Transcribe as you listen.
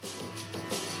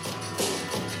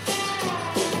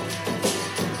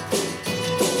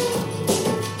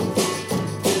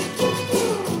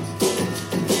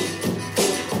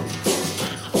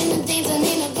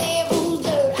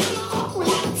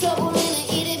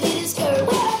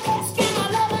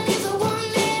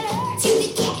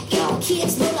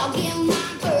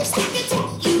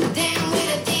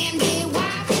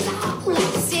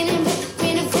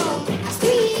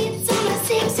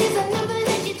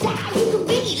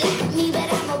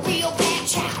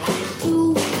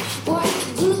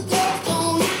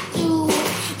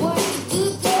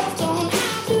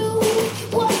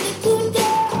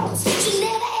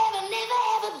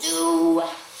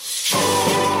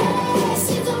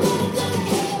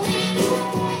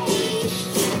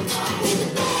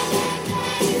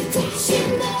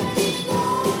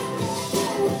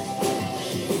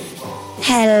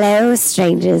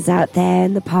strangers out there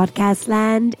in the podcast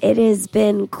land. It has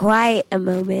been quite a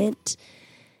moment.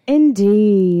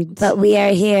 Indeed. But we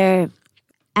are here.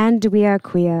 And we are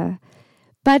queer.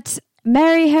 But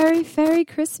Merry, Harry, Fairy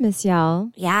Christmas,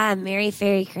 y'all. Yeah, Merry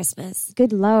Fairy Christmas.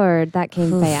 Good Lord, that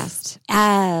came fast.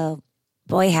 Oh,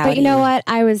 boy, howdy. But you know what?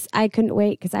 I couldn't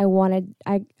wait because I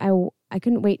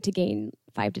couldn't wait to gain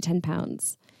 5 to 10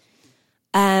 pounds.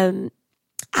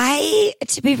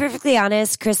 To be perfectly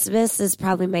honest, Christmas is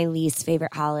probably my least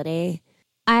favorite holiday.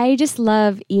 I just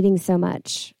love eating so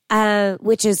much.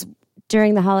 Which is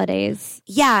during the holidays.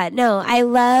 Yeah, no, I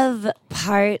love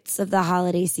parts of the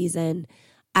holiday season.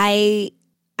 I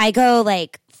go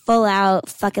like full out,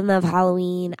 fucking love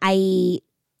Halloween. I eat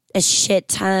a shit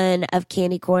ton of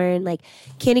candy corn. Like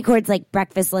candy corn's like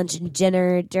breakfast, lunch, and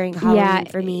dinner during Halloween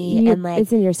for me. And like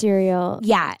it's in your cereal.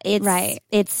 Yeah, it's right.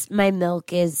 It's my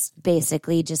milk is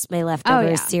basically just my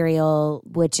leftover cereal,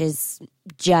 which is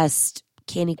just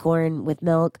candy corn with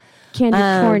milk. Candy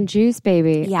corn juice,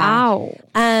 baby. Yeah.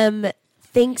 Ow.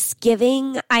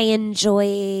 Thanksgiving, I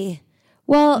enjoy.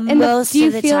 Well, most do you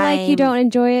of the feel time, like you don't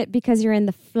enjoy it because you're in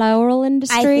the floral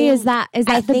industry? Is that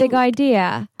the big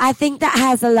idea? I think that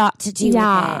has a lot to do with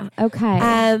it. Okay.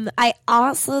 I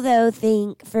also though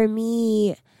think for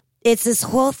me, it's this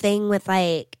whole thing with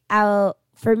like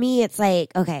for me, it's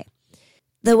like, okay,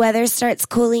 the weather starts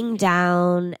cooling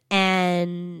down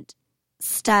and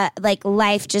like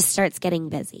life just starts getting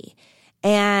busy.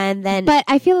 And then, but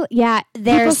I feel,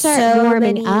 people start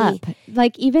warming up.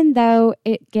 Like, even though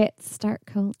it gets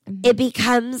cold, it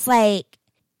becomes like,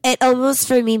 it almost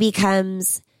for me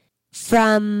becomes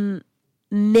from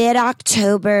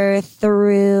mid-October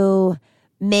through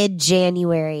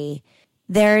mid-January.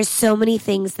 There are so many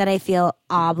things that I feel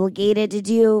obligated to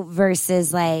do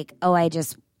versus like,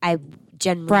 I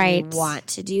genuinely want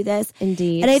to do this.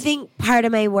 Indeed. And I think part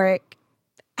of my work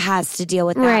has to deal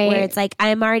with that, where it's like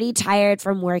I'm already tired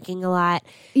from working a lot.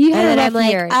 You had a rough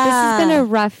year. This has been a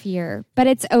rough year, but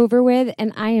it's over with,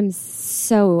 and I am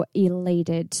so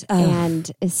elated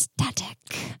and ecstatic.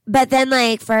 But then,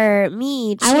 like for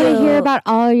me, too, I want to hear about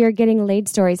all your getting laid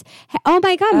stories. Oh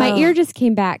my God, my ear just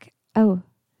came back. Oh,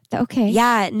 okay.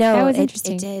 Yeah, no, that was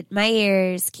interesting. It did. My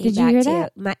ears came back hear too.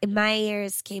 that? My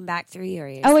ears came back through your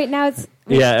ears. Oh wait, now it's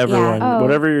everyone. Yeah.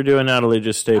 Whatever you're doing, Natalie,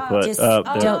 just stay put.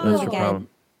 Don't move your again. problem.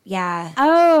 Yeah.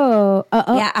 Yeah.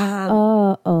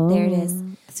 There it is.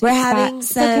 We're having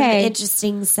some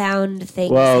interesting sound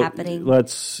things happening.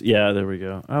 There we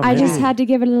go. I just had to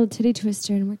give it a little titty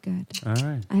twister and we're good. All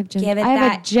right. I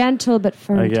have a gentle but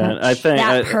firm touch. I think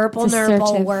that purple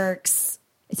nurple works.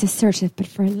 It's assertive but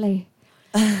friendly.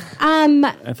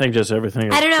 I think just everything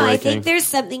is I don't know. breaking. I think there's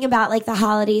something about like the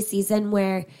holiday season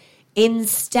where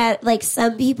instead, like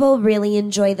some people really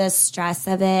enjoy the stress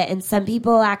of it, and some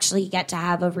people actually get to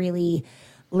have a really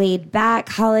laid back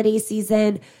holiday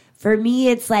season. For me,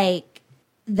 it's like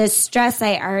the stress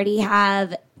I already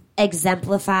have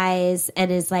exemplifies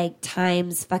and is like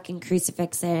times fucking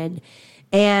crucifixion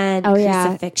and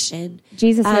crucifixion.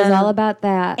 Jesus knows all about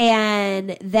that.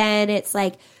 And then it's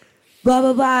like, blah,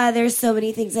 blah, blah. There's so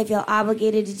many things I feel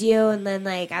obligated to do. And then,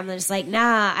 like, I'm just like,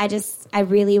 I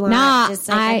really want just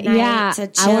like a night to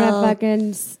chill. I want to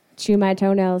fucking chew my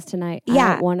toenails tonight. Yeah.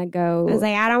 I don't want to go. I was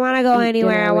like, I don't want to go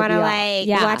anywhere. I want to,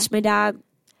 watch my dog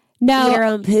eat her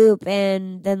own poop.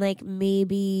 And then, like,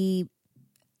 maybe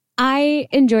I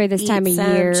enjoy this time of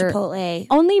year. Chipotle.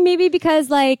 Only maybe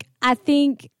because, like, I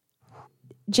think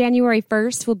January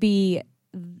 1st will be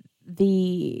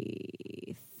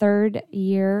the third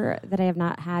year that I have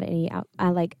not had any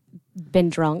been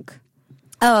drunk.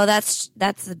 Oh, that's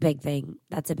a big thing.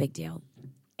 That's a big deal.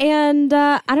 And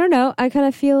I don't know. I kind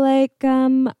of feel like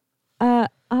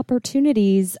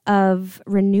opportunities of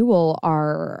renewal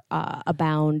are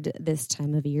abound this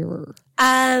time of year.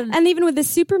 And even with the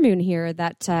supermoon here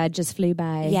that just flew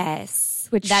by. Yes,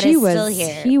 which that she is was still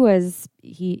here. He is.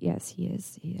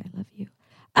 I love you.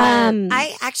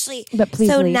 I actually, but please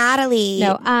so leave. Natalie,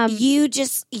 no,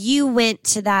 you went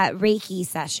to that Reiki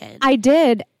session. I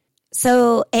did.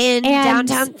 So in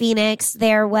downtown Phoenix,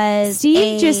 there was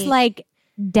Steve just like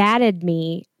dadded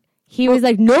me. He was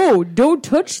like, "No, don't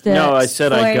touch this." No, I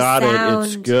said I got it.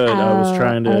 It's good. I was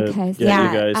trying to get you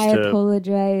guys I to.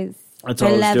 apologize. That's all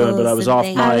I was doing, but I was off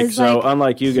mic. So like,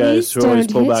 unlike you guys who always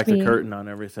pull back me. the curtain on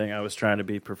everything, I was trying to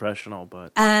be professional,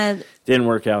 but didn't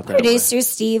work out that Producer way.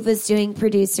 Steve was doing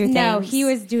producer things. No, he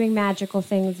was doing magical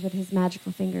things with his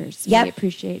magical fingers. Yep. We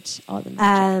appreciate all the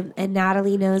magic. And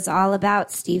Natalie knows all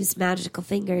about Steve's magical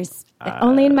fingers.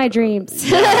 Only in my dreams.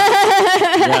 Yeah,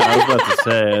 I was about to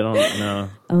say, I don't know.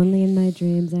 Only in my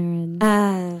dreams, Aaron.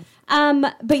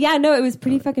 But yeah, no, it was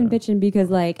pretty fucking bitchin' because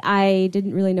like I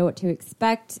didn't really know what to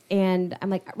expect, and I'm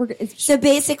like, so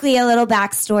basically a little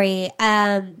backstory.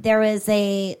 There was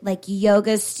a like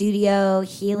yoga studio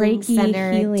healing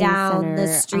center down the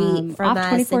street from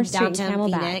us in downtown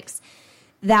Phoenix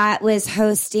that was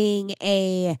hosting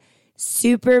a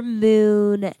super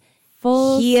moon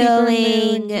full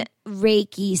healing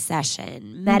Reiki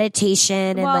session,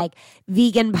 meditation, and like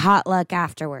vegan potluck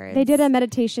afterwards. They did a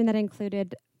meditation that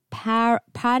included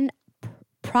pranayama,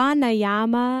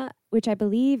 which I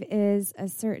believe is a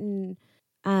certain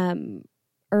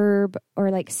herb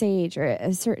or like sage or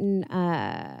a certain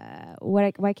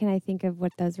why can I think of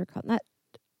what those were called? Not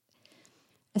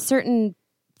a certain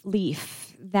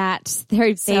leaf that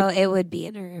it would be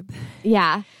an herb.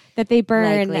 Yeah, that they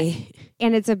burn. Likely.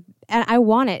 And I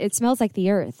want it. It smells like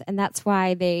the earth, and that's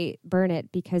why they burn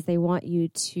it, because they want you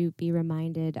to be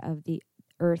reminded of the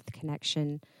earth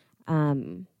connection.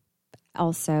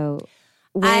 Also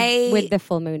with the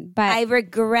full moon. But I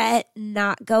regret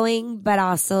not going, but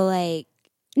also like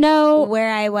no,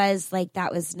 where I was, like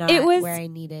that was not where I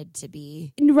needed to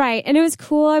be. Right. And it was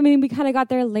cool. I mean, we kind of got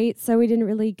there late, so we didn't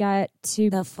really get to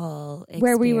the full experience.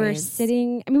 Where we were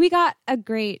sitting. I mean, we got a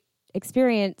great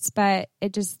experience, but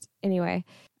it just, anyway.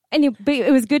 But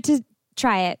it was good to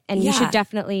try it, and you should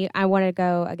definitely, I want to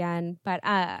go again.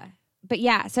 But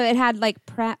yeah, so it had like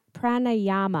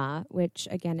pranayama, which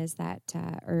again is that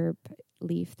herb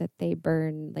leaf that they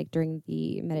burn like during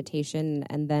the meditation,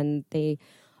 and then they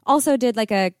also did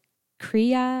like a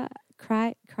kriya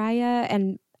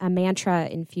and a mantra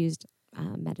infused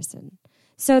medicine.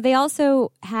 So they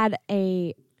also had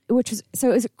it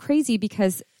was crazy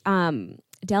because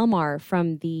Delmar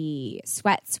from the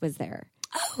Sweats was there.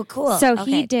 Oh, cool. So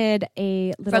he did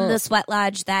a little... From the Sweat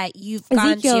Lodge that you've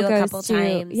gone to a couple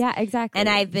times. Yeah, exactly. And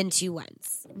I've been to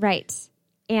once. Right.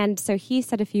 And so he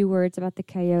said a few words about the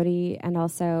coyote, and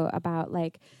also about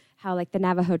like how like the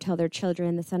Navajo tell their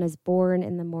children the sun is born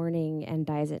in the morning and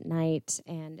dies at night,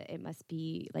 and it must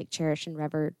be like cherished and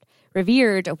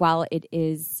revered while it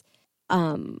is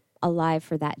alive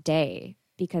for that day,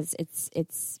 because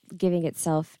it's giving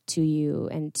itself to you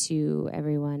and to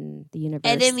everyone, the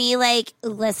universe. And to me, like,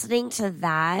 listening to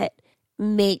that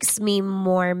makes me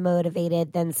more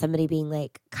motivated than somebody being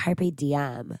like, carpe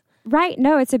diem. Right.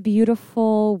 No, it's a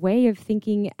beautiful way of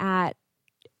thinking at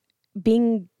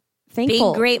being thankful,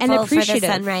 being grateful and appreciative for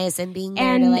the sunrise, and being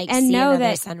there to like see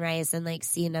another sunrise and like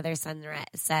see another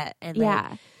sunset, and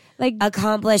like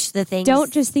accomplish the things.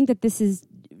 Don't just think that this is.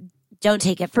 Don't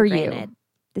take it for granted. You.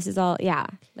 This is all,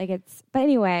 like it's, but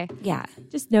anyway,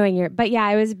 just knowing but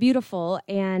it was beautiful.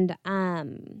 And,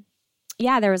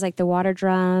 there was like the water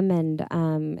drum, and,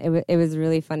 it was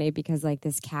really funny because like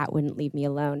this cat wouldn't leave me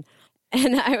alone.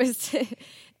 And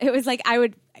it was like, I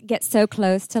would get so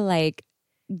close to like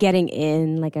getting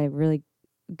in like a really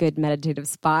good meditative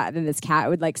spot, and then this cat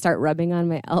would like start rubbing on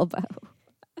my elbow.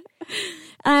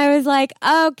 And I was like,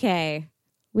 okay,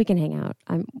 we can hang out.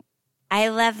 I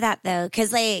love that though,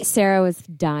 because like Sarah was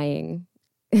dying.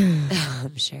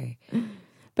 I'm sure,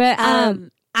 but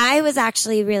I was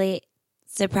actually really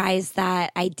surprised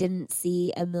that I didn't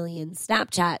see a million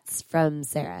Snapchats from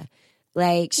Sarah.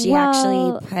 Like she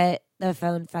actually put the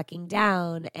phone fucking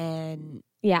down and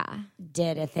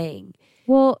did a thing.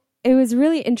 Well, it was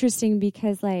really interesting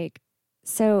because like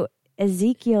so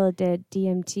Ezekiel did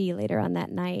DMT later on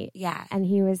that night. Yeah, and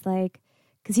he was like,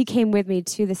 because he came with me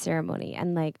to the ceremony,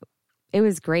 and like. It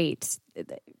was great.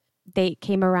 They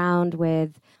came around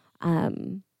with I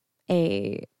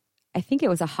think it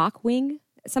was a hawk wing,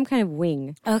 some kind of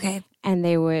wing. Okay. And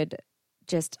they would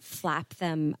just flap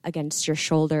them against your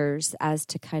shoulders as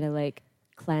to kind of like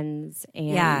cleanse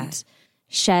and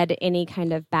shed any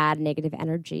kind of bad negative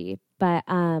energy. But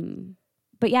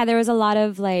yeah, there was a lot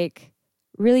of like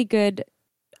really good,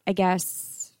 I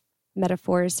guess,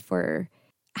 metaphors for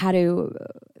how to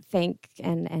thank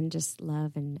and just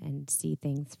love and see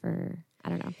things for, I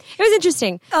don't know. It was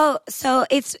interesting. Oh, so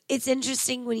it's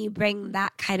interesting when you bring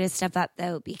that kind of stuff up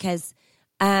though, because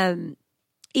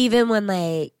even when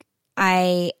like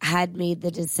I had made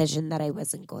the decision that I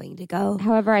wasn't going to go.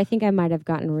 However, I think I might have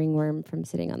gotten ringworm from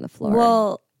sitting on the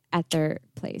floor at their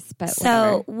place. But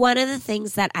so one of the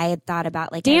things that I had thought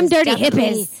about, like, damn dirty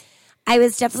hippies. I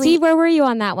was definitely Steve, where were you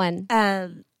on that one?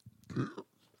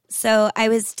 So I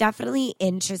was definitely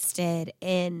interested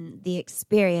in the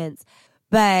experience,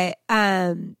 but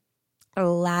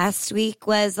last week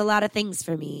was a lot of things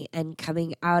for me, and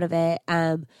coming out of it,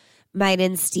 mine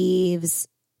and Steve's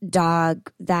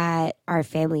dog that our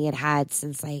family had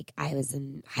since like I was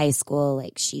in high school,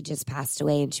 like she just passed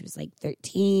away and she was like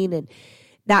 13, and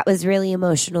that was really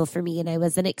emotional for me, and I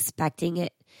wasn't expecting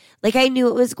it. Like, I knew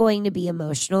it was going to be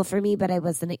emotional for me, but I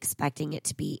wasn't expecting it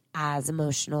to be as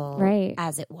emotional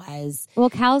as it was. Well,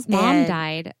 Cal's mom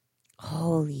died.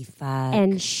 Holy fuck.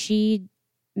 And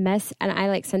and I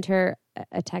like sent her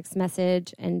a text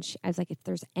message, and I was like, if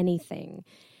there's anything.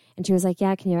 And she was like,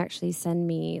 yeah, can you actually send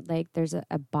me, like, there's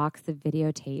a box of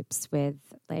videotapes with,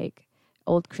 like,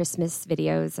 old Christmas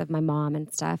videos of my mom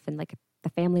and stuff. And, like, the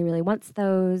family really wants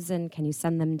those. And can you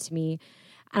send them to me?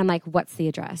 And I'm like, what's the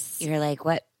address? You're like,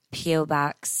 what P.O.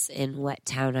 box in what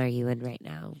town are you in right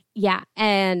now? Yeah.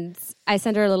 And I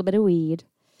sent her a little bit of weed.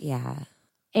 Yeah.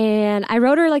 And I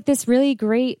wrote her, like, this really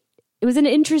great, it was an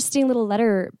interesting little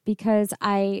letter because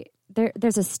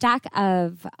there's a stack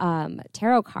of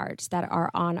tarot cards that are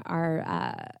on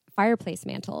our fireplace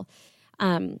mantle.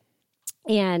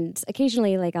 And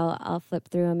occasionally, like, I'll flip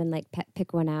through them and, like,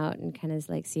 pick one out and kind of,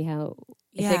 like, see how,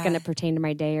 if they're going to pertain to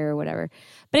my day or whatever.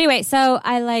 But anyway, so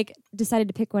I, like, decided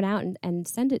to pick one out and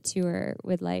send it to her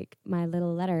with, like, my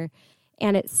little letter.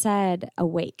 And it said,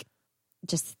 awake.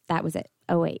 Just, that was it,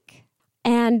 awake.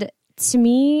 And to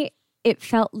me, it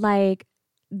felt like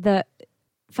the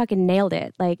fucking nailed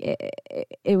it. Like,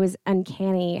 it was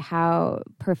uncanny how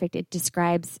perfect it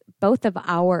describes both of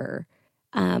our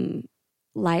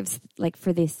lives, like,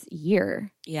 for this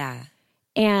year. Yeah.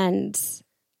 And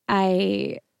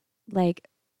I, like,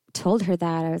 told her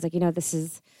that. I was like, this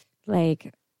is,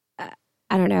 like,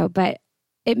 I don't know, but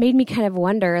it made me kind of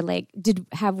wonder, like,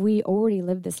 have we already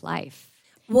lived this life?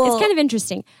 Well, it's kind of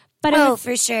interesting. But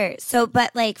for sure. So,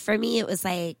 but, like, for me, it was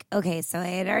like, okay, so I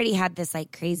had already had this,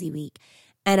 like, crazy week.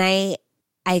 And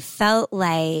I felt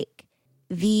like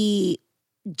the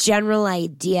general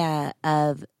idea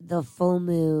of the full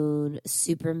moon,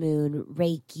 super moon,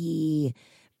 Reiki,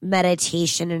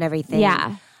 meditation and everything.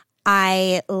 Yeah.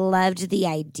 I loved the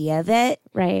idea of it.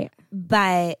 Right.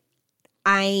 But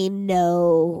I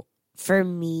know for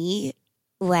me,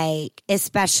 like,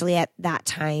 especially at that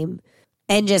time,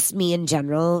 and just me in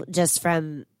general, just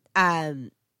from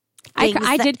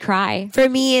I did cry. For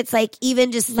me, it's like,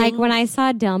 even just like when I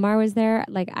saw Delmar was there,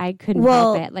 like, I couldn't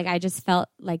help it. Like, I just felt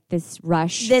like this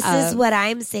rush. This is what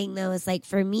I'm saying, though, is like,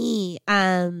 for me,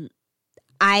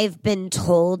 I've been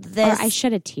told this. Or I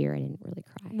shed a tear. I didn't really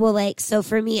cry. Well, like, so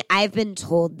for me, I've been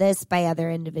told this by other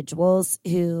individuals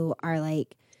who are,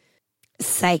 like,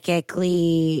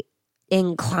 psychically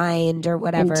inclined or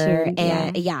whatever.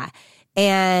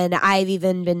 And I've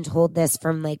even been told this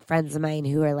from, like, friends of mine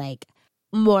who are, like,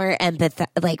 more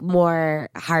more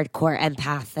hardcore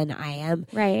empath than I am.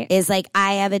 Right. Is, like,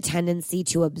 I have a tendency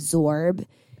to absorb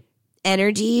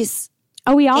energies.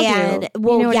 Oh, we all do.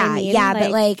 Well, you know what I mean? Yeah, like,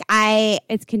 but, like,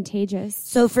 it's contagious.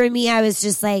 So for me, I was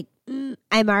just like,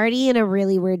 I'm already in a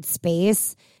really weird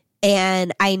space,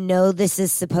 and I know this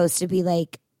is supposed to be,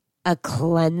 like, a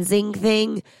cleansing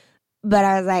thing, but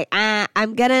I was like,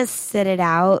 I'm going to sit it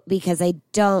out because I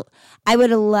would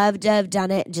have loved to have done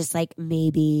it just, like,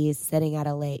 maybe sitting at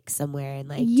a lake somewhere and,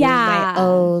 like, doing my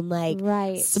own,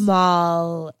 like,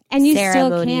 small and you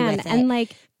ceremony still can. with it. And,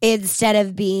 like, instead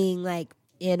of being, like,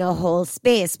 in a whole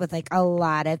space with, like, a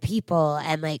lot of people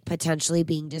and, like, potentially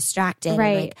being distracted and,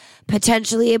 like,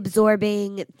 potentially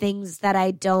absorbing things that I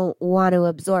don't want to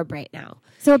absorb right now.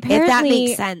 So apparently, if that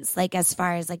makes sense, like, as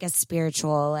far as, like, a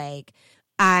spiritual, like,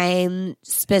 I'm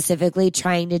specifically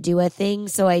trying to do a thing,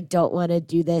 so I don't want to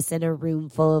do this in a room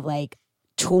full of, like,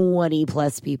 20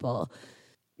 plus people.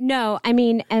 No, I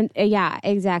mean, and yeah,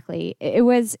 exactly. It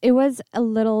was a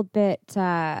little bit,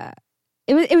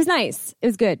 it was nice. It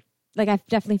was good. Like, I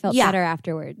definitely felt better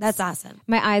afterwards. That's awesome.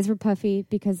 My eyes were puffy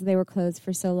because they were closed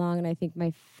for so long, and I think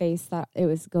my face thought it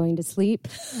was going to sleep.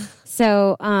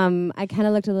 So I kind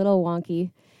of looked a little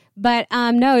wonky. But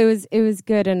no, it was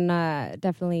good, and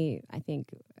definitely, I think.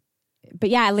 But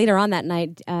yeah, later on that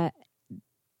night,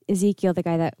 Ezekiel, the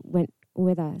guy that went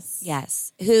with us.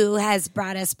 Yes. Who has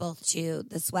brought us both to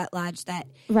the Sweat Lodge that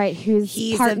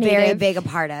he's part very big a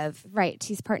part of. Right.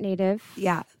 He's part native.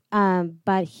 Yeah.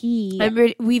 But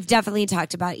we've definitely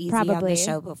talked about Easy on the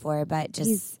show before, but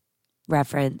just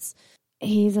reference.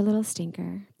 He's a little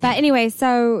stinker. But anyway,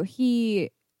 so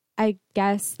he, I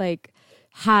guess, like,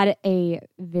 had a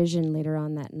vision later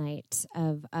on that night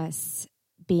of us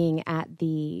being at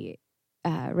the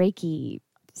Reiki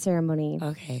ceremony.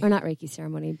 Okay. Or not Reiki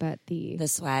ceremony, but the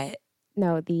sweat.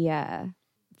 No, the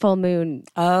full moon.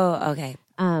 Oh, okay.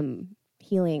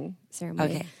 Healing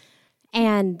ceremony. Okay.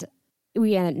 And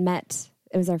we hadn't met.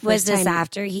 It was our first time. Was this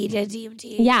after he did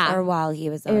DMT? Yeah. Or while he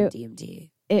was on DMT?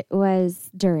 It was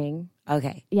during.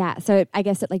 Okay. Yeah. So I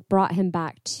guess it, like, brought him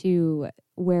back to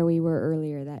where we were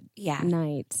earlier that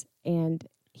night. And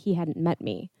he hadn't met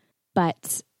me.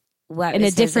 but what in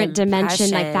was a different his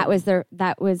dimension. Like impression?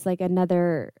 that was like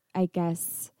another, I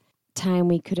guess, time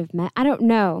we could have met. I don't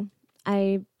know.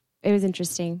 It was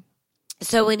interesting.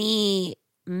 So when he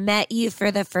met you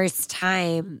for the first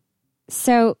time,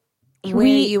 so where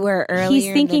you were earlier,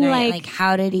 he's thinking in the night, like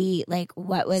how did he, like,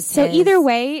 what was so his... either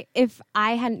way, if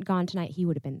I hadn't gone tonight, he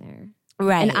would have been there.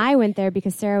 Right. And I went there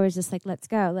because Sarah was just like, let's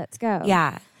go.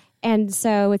 Yeah. And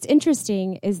so what's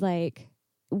interesting is like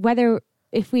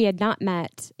if we had not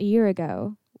met a year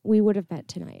ago, we would have met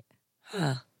tonight.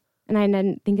 Huh. And I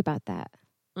didn't think about that.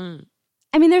 Mm.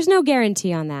 I mean, there's no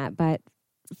guarantee on that, but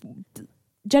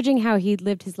judging how he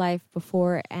lived his life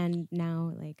before and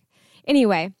now, like,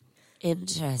 anyway.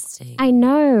 Interesting. I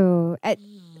know.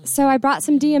 So I brought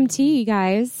some DMT, you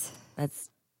guys.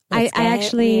 I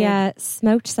actually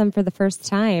smoked some for the first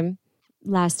time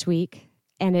last week,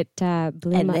 and it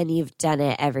blew And then you've done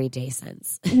it every day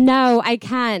since. No, I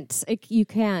can't. You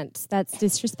can't. That's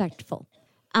disrespectful.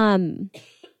 And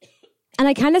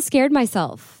I kind of scared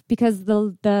myself because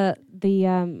the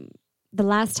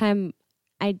last time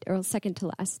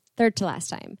third to last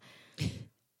time.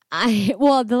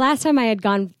 The last time I had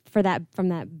gone from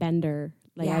that bender,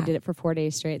 like I did it for 4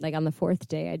 days straight. Like on the fourth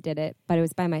day I did it, but it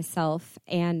was by myself,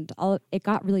 and it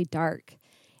got really dark.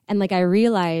 And like I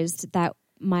realized that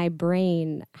my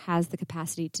brain has the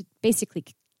capacity to basically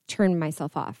turn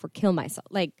myself off or kill myself.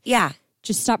 Like,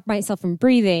 just stop myself from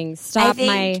breathing.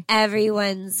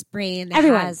 Everyone's brain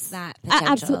has that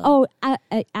potential.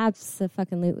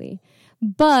 Absolutely.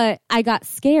 But I got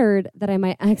scared that I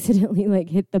might accidentally like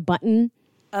hit the button.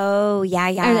 Oh, yeah.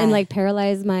 And like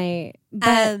paralyze my...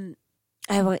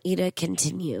 I want you to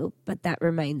continue, but that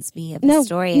reminds me of a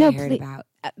story I heard about.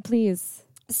 Please.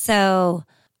 So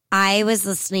I was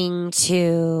listening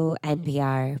to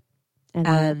NPR,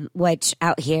 which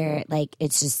out here, like,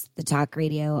 it's just the talk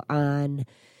radio on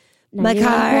my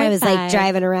car. I was like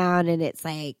driving around, and it's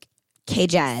like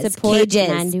cages.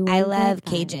 I love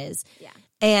cages. Yeah.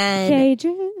 And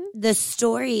the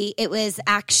story, it was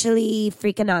actually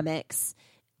Freakonomics.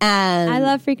 I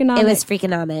love Freakonomics. It was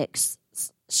Freakonomics.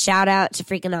 Shout out to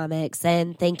Freakonomics,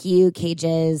 and thank you,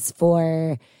 Cages,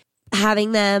 for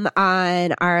having them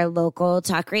on our local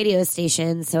talk radio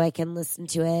station so I can listen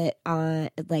to it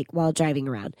while driving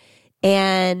around.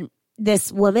 And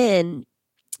this woman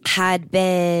had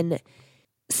been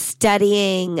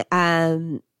studying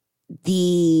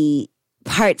the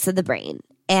parts of the brain,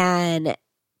 and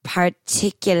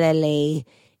particularly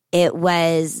it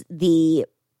was the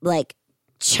like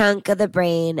chunk of the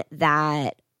brain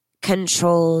that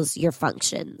controls your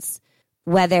functions,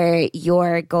 whether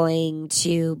you're going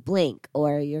to blink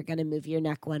or you're going to move your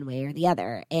neck one way or the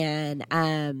other. And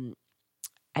I'm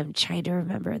trying to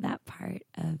remember that part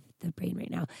of the brain right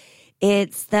now. I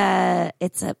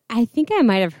think I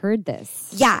might have heard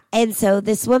this. Yeah. And so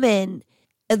this woman,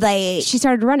 like, she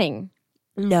started running.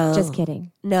 No, just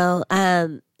kidding. No.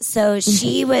 So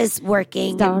she was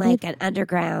working in like an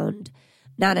undergrad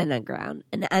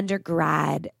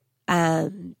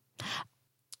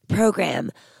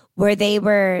program where they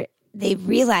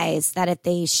realized that if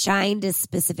they shined a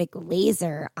specific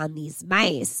laser on these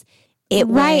mice, it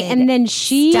would and then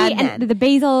the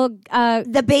basal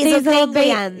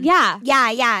ganglion.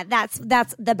 Yeah. That's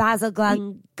the basal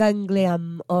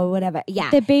ganglion or whatever.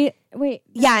 Yeah. Basal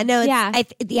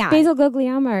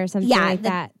ganglioma or something like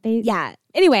that.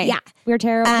 Anyway, we're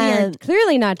terrible. We are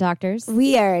clearly not doctors.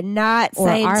 We are not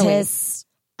scientists.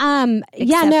 The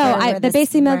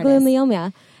basal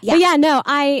ganglioma. Yeah. But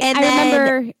I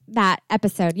remember that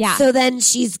episode. Yeah. So then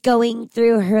she's going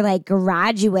through her like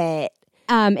graduate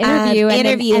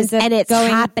interviews, and it's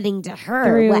happening to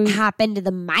her. What happened to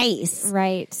the mice?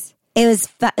 Right. It was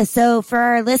so for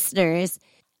our listeners.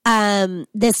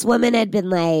 This woman had been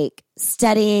like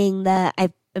studying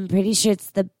I'm pretty sure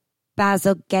it's the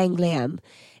basal ganglion,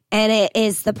 and it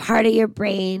is the part of your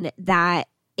brain that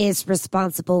is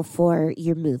responsible for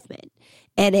your movement.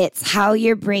 And it's how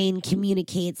your brain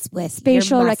communicates with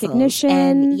spatial your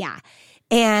recognition.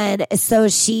 And so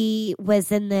she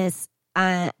was in this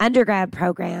undergrad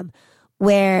program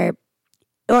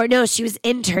she was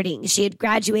interning. She had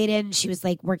graduated and she was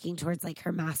like working towards like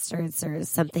her master's or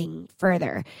something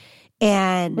further.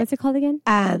 And what's it called again?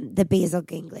 The basal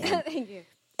ganglion. Thank you.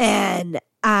 And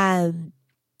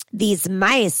these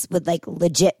mice would like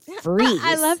legit freeze.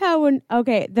 I love how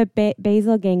the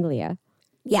basal ganglia.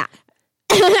 Yeah.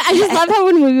 I just love how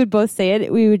when we would both say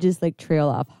it, we would just like trail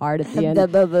off hard at the end.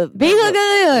 Basal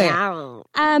ganglia.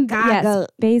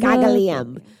 Basal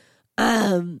ganglion.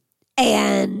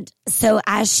 And so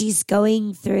as she's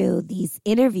going through these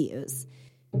interviews,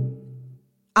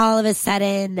 all of a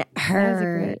sudden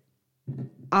her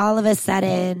all of a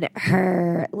sudden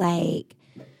her like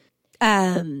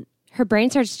her brain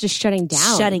starts just shutting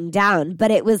down.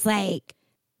 But it was like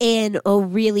in a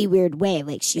really weird way.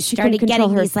 Like she started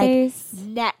getting these face. Like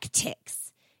neck tics.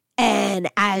 And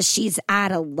as she's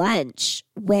at a lunch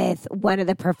with one of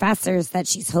the professors that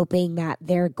she's hoping that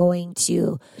they're going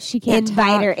to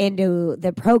invite her into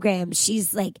the program,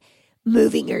 she's like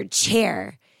moving her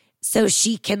chair so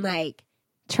she can like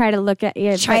try to look at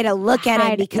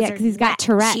him because he's got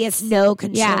Tourette's. She has no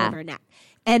control of her neck.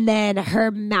 And then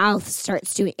her mouth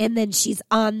starts doing, and then she's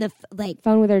on the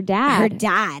phone with her dad.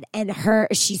 And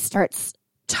she starts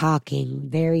talking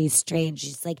very strange.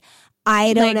 She's like,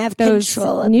 I don't have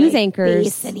control of news my anchors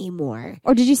face anymore.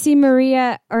 Or did you see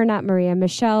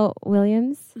Michelle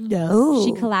Williams? No.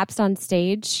 She collapsed on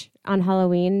stage on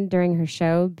Halloween during her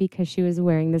show because she was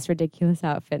wearing this ridiculous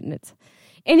outfit. And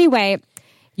anyway,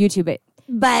 YouTube it.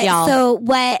 But y'all, so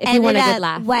what if you want a good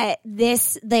laugh.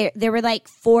 There were like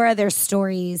 4 other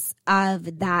stories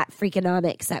of that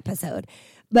Freakonomics episode.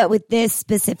 But with this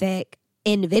specific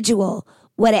individual,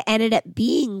 what it ended up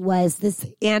being was this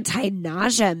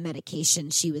anti-nausea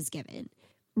medication she was given.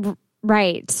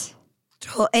 Right.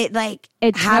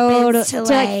 It happens to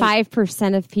like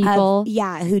 5% of people.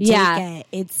 Who take it.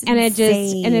 It's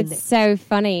insane. And it's so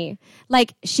funny.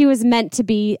 Like she was meant to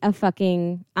be a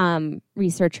fucking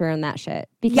researcher on that shit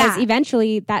because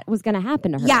eventually that was going to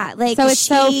happen to her. Yeah, like so it's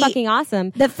so fucking awesome.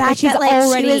 The fact she's that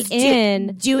already she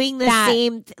was doing the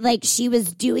same, like she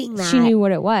was doing that. She knew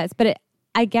what it was, but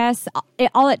I guess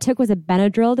all it took was a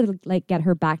Benadryl to like get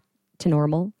her back to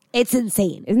normal. It's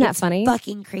insane. Isn't that funny?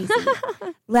 Fucking crazy.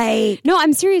 Like, no,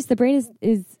 I'm serious. The brain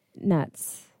is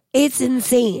nuts. It's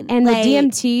insane. And the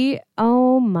DMT,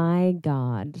 oh my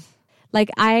God. Like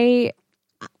I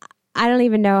don't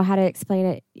even know how to explain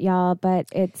it, y'all, but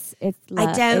it's love.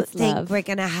 I don't think we're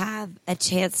going to have a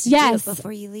chance to do it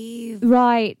before you leave.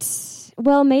 Right.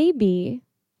 Well, maybe.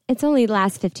 It's only the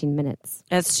last 15 minutes.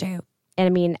 That's true. And I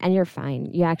mean, and you're fine.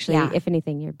 You actually, if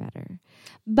anything, you're better.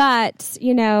 But,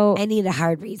 you know, I need a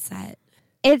hard reset.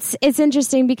 It's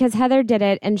interesting because Heather did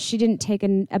it and she didn't take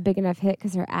a big enough hit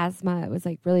because her asthma was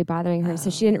like really bothering her. So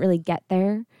she didn't really get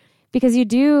there because you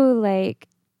do like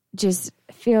just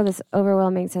feel this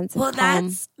overwhelming sense of calm.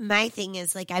 That's my thing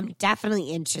is like, I'm definitely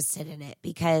interested in it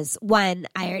because one,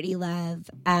 I already love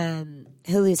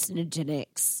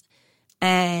hallucinogenics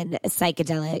and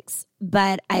psychedelics,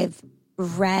 but I've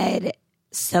read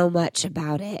so much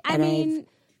about it and I've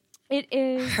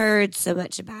heard so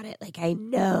much about it. Like I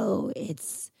know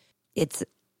it's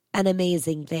an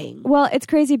amazing thing. Well, it's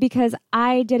crazy because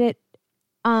I did it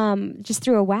just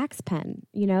through a wax pen.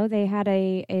 You know, they had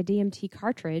a DMT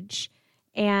cartridge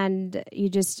and you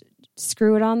just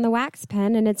screw it on the wax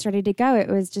pen and it's ready to go. It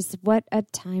was just what a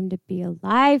time to be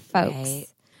alive, folks. Right.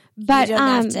 But you don't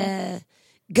have to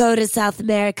go to South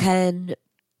America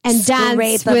and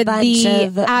dance with the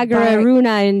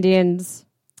Agararuna Indians.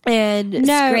 And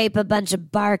scrape a bunch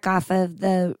of bark off of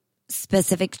the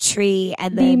specific tree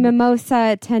and the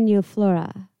Mimosa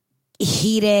tenuiflora.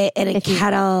 Heat it in a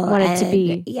kettle. Want it to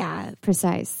be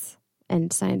precise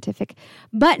and scientific.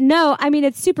 But no, I mean,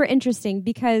 it's super interesting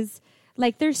because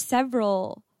like there's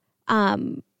several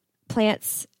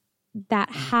plants that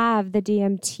have the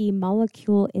DMT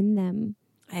molecule in them.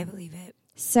 I believe it.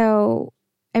 So,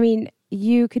 I mean,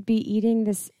 you could be eating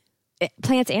this,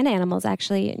 plants and animals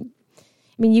actually. I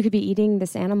mean, you could be eating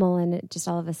this animal and it just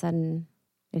all of a sudden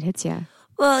it hits you.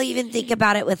 Well, even think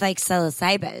about it with like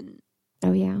psilocybin.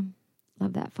 Oh, yeah.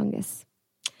 Love that fungus.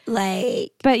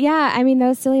 But yeah, I mean,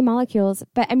 those silly molecules.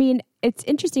 But I mean, it's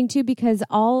interesting too because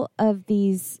all of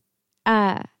these,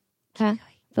 all of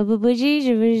the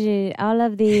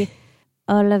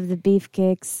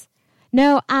beefcakes.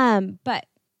 No, but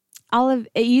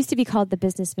it used to be called the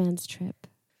businessman's trip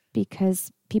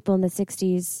because people in the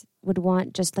 60s would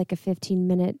want just like a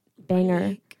 15-minute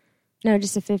banger. No,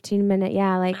 just a 15-minute,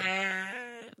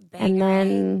 and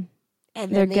then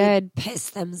they're good. Piss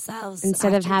themselves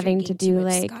instead of having to do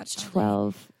like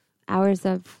 12 hours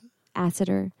of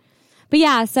acid but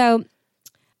yeah, so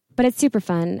but it's super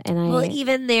fun and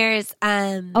even there's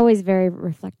always very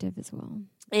reflective as well.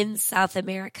 In South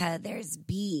America, there's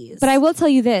bees. But I will tell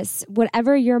you this,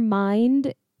 whatever your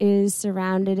mind is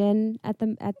surrounded in at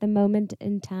the moment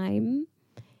in time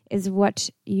is what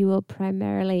you will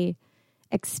primarily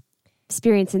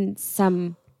experience in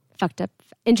some fucked up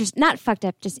interest, not fucked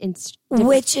up, just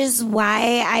which is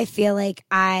why I feel like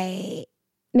I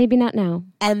maybe not now.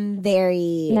 I'm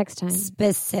very next time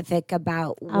specific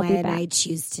about when I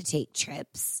choose to take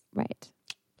trips. Right.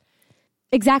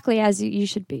 Exactly as you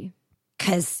should be.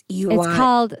 Because it's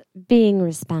called being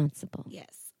responsible.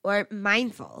 Yes. or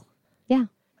mindful. Yeah.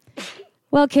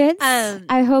 Well, kids,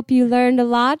 I hope you learned a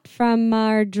lot from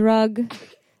our drug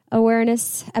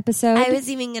awareness episode. I was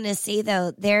even going to say,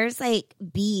 though, there's like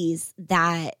bees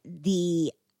that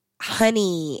the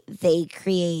honey they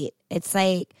create, it's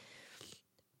like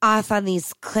off on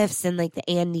these cliffs in like the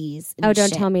Andes. Oh,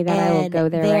 don't tell me that. I will go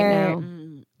there right now.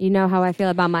 You know how I feel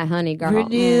about my honey, girl.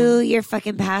 Renew your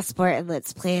fucking passport and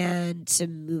let's plan to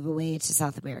move away to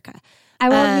South America. I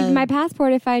won't need my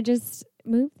passport if I just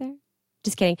move there.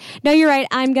 Just kidding. No, you're right.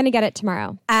 I'm going to get it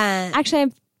tomorrow.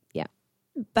 Actually,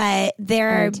 but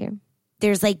there's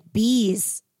like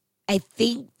bees. I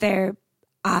think they're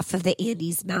off of the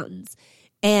Andes Mountains,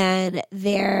 and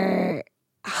their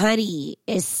honey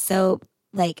is so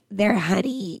like their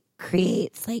honey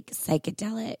creates like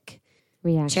psychedelic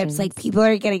reactions. Trips. Like people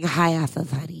are getting high off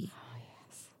of honey. Oh,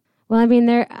 yes. Well, I mean,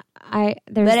 there's but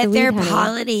if they're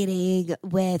pollinating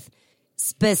with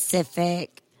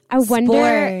specific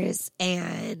spores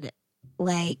and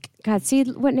like God, see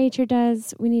what nature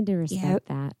does. We need to respect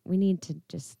that. We need to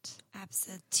just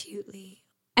absolutely,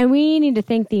 and we need to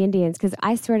thank the Indians because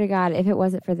I swear to God, if it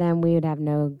wasn't for them, we would have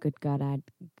no good God, I'd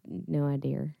no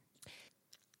idea.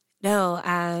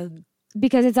 No,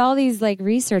 because it's all these like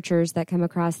researchers that come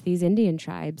across these Indian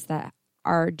tribes that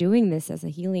are doing this as a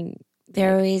healing.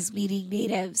 They're always meeting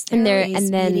natives,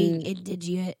 meeting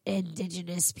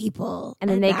indigenous people, and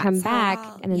then they come back,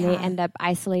 and then they end up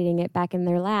isolating it back in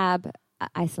their lab,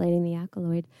 isolating the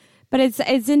alkaloid. But it's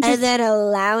interesting, and then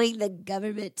allowing the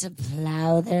government to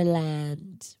plow their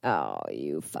land. Oh,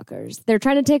 you fuckers! They're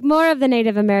trying to take more of the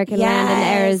Native American land in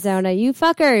Arizona. You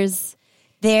fuckers!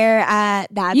 You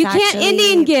can't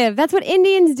Indian give. That's what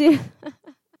Indians do.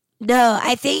 No,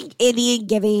 I think Indian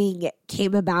giving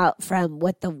came about from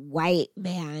what the white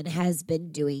man has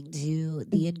been doing to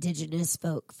the indigenous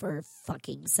folk for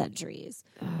fucking centuries.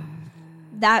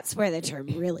 That's where the term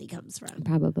really comes from.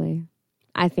 Probably.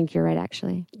 I think you're right,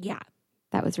 actually. Yeah.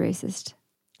 That was racist.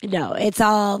 No, it's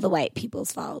all the white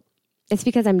people's fault. It's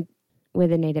because I'm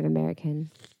with a Native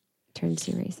American. Turns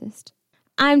you racist.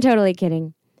 I'm totally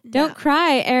kidding. Don't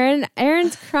cry, Erin.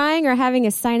 Erin's crying or having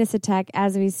a sinus attack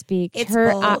as we speak. It's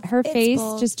her face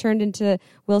just turned into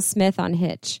Will Smith on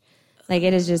Hitch. Like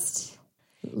it is just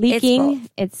leaking.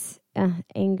 It's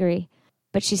angry,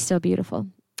 but she's still beautiful.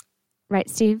 Right,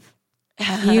 Steve?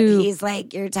 He's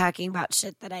like, you're talking about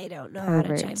shit that I don't know how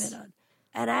to chime in on.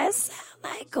 And I sound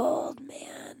like old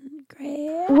man.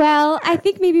 Great. Well, I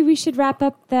think maybe we should wrap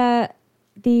up the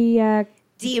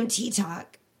DMT talk.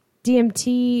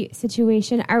 DMT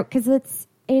situation, because it's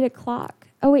 8:00.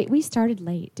 Oh wait, we started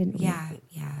late, didn't we? Yeah.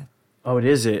 Oh, it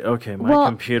is it? Okay, my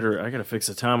computer. I gotta fix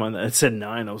the time on that. It said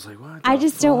 9. I was like, what? I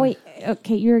just don't wait.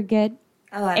 Okay, you're good.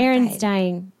 Oh, Erin's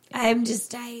dying. I'm just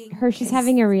dying. She's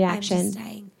having a reaction. I'm just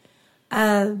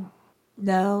dying.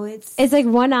 No, it's like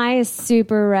one eye is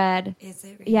super red. Is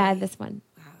it really? Yeah, this one.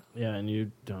 Wow. Yeah, and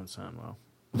you don't sound well.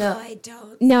 No, I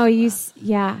don't. No,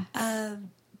 yeah.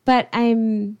 But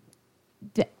I'm.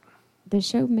 The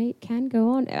show can go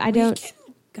on. I don't.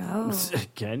 Go.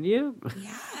 Can you?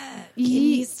 Yeah. Can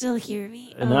you still hear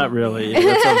me? Not really. That's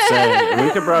what I'm saying.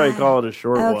 We could probably call it a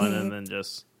short one and then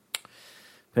just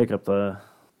pick up a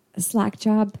slack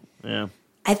job. Yeah.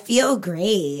 I feel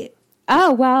great.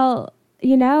 Oh, well,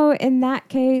 in that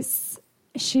case,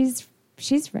 she's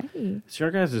ready. It's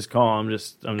your guys' call. I'm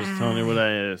just telling you what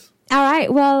that is. All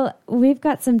right. Well, we've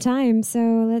got some time, so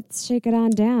let's shake it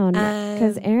on down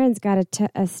because Erin's got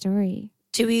a story.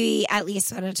 Do we at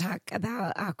least want to talk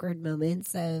about awkward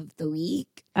moments of the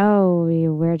week? Oh,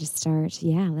 where to start?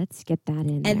 Yeah, let's get that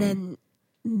in. And then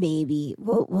maybe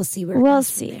we'll see where we'll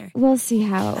see. There. We'll see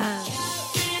how.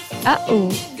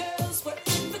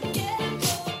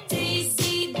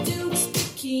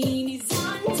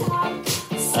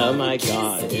 Oh my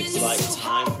God, it's like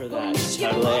time for that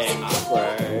totally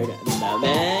awkward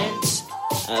moment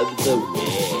of the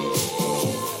week.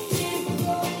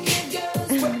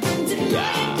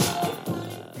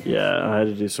 Yeah, I had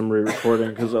to do some re-recording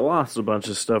because I lost a bunch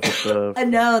of stuff with the...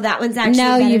 No, that one's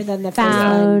actually better than the first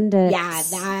one. It. Yeah,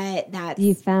 that's...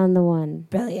 You found the one.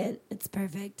 Brilliant. It's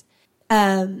perfect.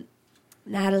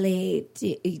 Natalie,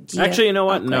 do actually, you know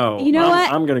what? No. You know what?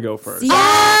 I'm going to go first.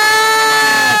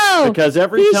 Yeah. Because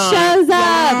every time... shows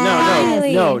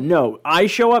up. No. I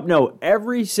show up. No,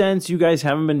 ever since you guys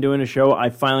haven't been doing a show,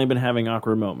 I've finally been having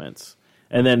awkward moments.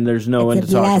 And then there's no one to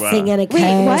talk about. And a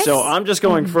Wait, what? So I'm just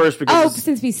going first because...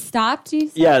 since we stopped, you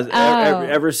said? Yeah,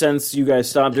 ever since you guys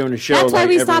stopped doing a show. That's why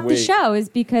we stopped the show, is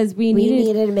because we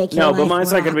needed to make your No, life but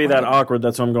mine's not going to be that awkward. awkward.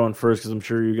 That's why I'm going first because I'm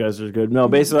sure you guys are good. No,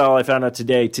 basically all I found out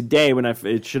today when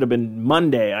it should have been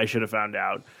Monday, I should have found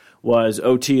out, was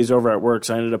OT is over at work,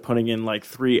 so I ended up putting in like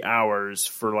 3 hours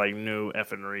for like no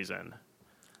effing reason.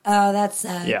 Oh, that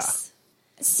sucks. Yeah.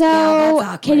 So, that's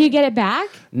awkward. can you get it back?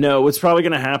 No, what's probably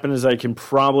going to happen is I can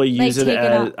probably use Like, it take it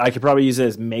as off. I could probably use it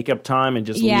as makeup time and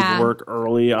just Yeah. leave work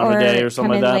early on Or a day or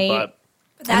something come like in that. late.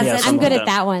 But That's Yeah, a- I'm something good like at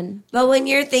that. that one. But when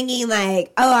you're thinking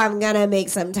like, oh, I'm gonna make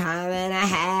some time and a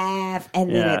half,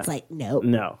 and then Yeah. it's like, nope.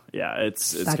 no, yeah,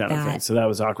 it's Fuck kind of that. thing. So that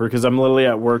was awkward because I'm literally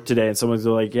at work today and someone's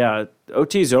like, "Yeah,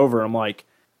 OT's over." I'm like,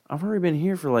 "I've already been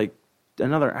here for like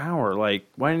another hour. Like,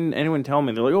 why didn't anyone tell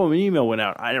me?" They're like, "Oh, an email went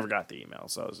out." I never got the email,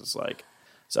 so I was just like,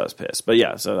 I was pissed. But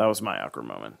yeah, so that was my awkward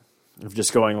moment of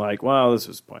just going like, "Well, this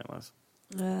was pointless."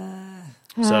 So,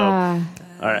 all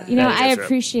right, You know, now I guys are up.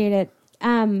 appreciate it.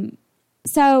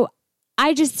 So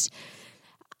I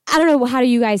don't know, how do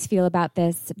you guys feel about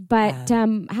this? But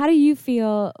how do you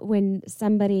feel when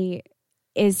somebody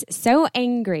is so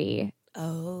angry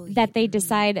that they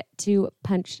decide to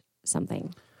punch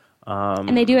something?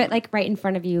 And they do it like right in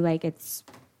front of you, like it's...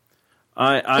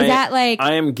 I Is that like-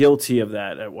 I am guilty of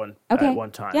that at one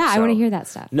time. Yeah, I so. want to hear that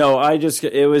stuff. No,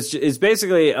 it's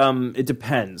basically it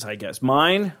depends, I guess.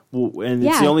 Mine, and it's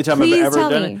Yeah, the only time I've please ever tell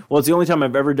done me. it. Well, it's the only time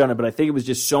I've ever done it, but I think it was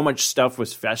just so much stuff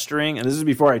was festering, and this is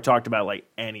before I talked about like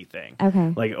anything.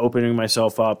 Okay. Like opening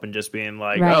myself up and just being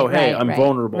like, Right, oh, hey, right, I'm right,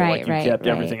 vulnerable. right, like you right, kept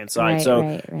right, everything inside. right, So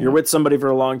right, right. you're with somebody for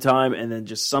a long time, and then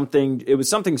just it was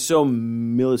something so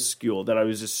minuscule that I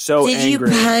was just so Did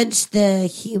angry. you punch the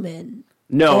human?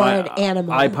 No, or an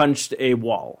animal? I punched a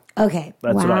wall. Okay.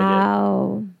 That's what I did.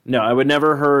 Wow. No, I would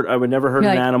never hurt. I would never hurt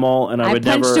You're an like, animal, and I I would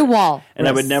punched never a wall. and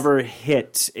I would Yes. never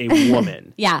hit a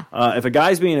woman. Yeah. If a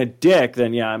guy's being a dick,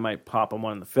 then yeah, I might pop him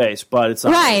one in the face, but it's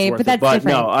not Right, worth but it. that's But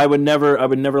different. no, I would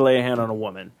never lay a hand on a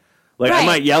woman. Like I Right.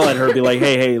 might yell at her, be like,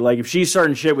 "Hey!" Like if she's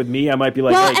starting shit with me, I might be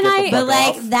like, Well, "Hey, and get the I- fuck But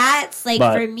like off." that's like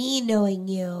But- for me knowing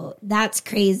you, that's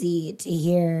crazy to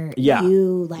hear. Yeah.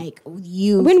 You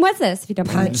When was this, if you don't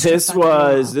mind? Punch. This the fucking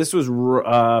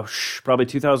was probably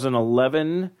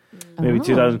 2011, maybe Oh.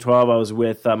 2012. I was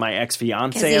with my ex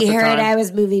fiance because at he the heard time. I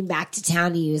was moving back to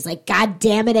town. He was like, "God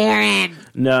damn it, Aaron!"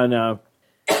 No.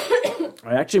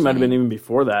 I actually might have been even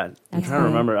before that. I'm trying to funny.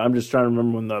 remember. I'm just trying to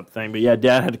remember when the thing. But yeah,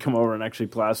 Dad had to come over and actually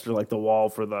plaster like the wall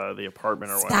for the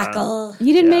apartment or whatnot. Spackle.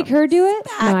 You didn't Yeah. make her do it?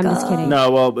 No, I'm just kidding. No,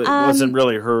 well, it wasn't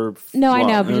really her. No, I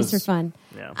fault. know, but It just for was- fun.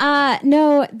 Yeah.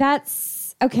 No,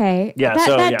 that's okay. Yeah, that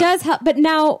so, that yeah. does help. But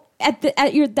now, at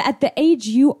the age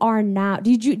you are now,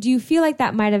 do you feel like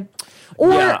that might have,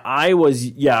 or I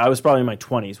was probably in my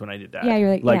 20s when I did that. Yeah,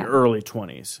 you're like, yeah. early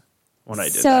 20s when I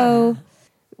did that. so?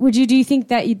 Do you think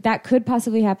that that could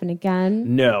possibly happen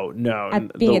again? No.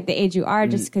 At being at the age you are,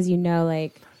 just because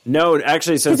like. No,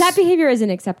 actually, since Because that behavior isn't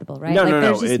acceptable, right? No, like, no.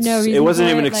 there's just no reason It wasn't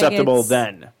for even it. Like, acceptable it's-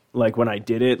 then. Like when I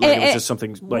did it, like it was It- just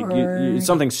something like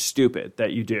something stupid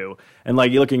that you do, and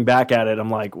like looking back at it, I'm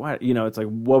like, what? It's like,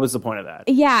 what was the point of that?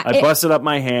 Yeah, I busted up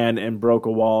my hand and broke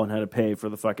a wall and had to pay for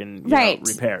the fucking Right.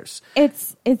 repairs.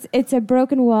 It's a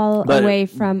broken wall But- away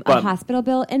from but- a hospital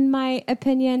bill, in my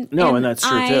opinion. No, and that's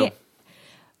true too.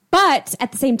 But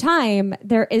at the same time,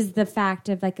 there is the fact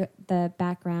of like the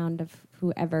background of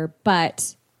whoever.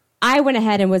 But I went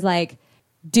ahead and was like,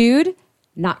 dude,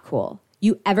 not cool.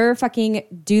 You ever fucking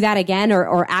do that again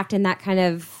or act in that kind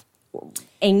of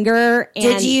anger?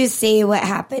 And Did you see what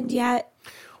happened yet?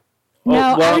 No,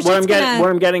 I was what just gonna-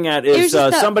 I'm getting at it was is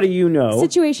just the somebody you know,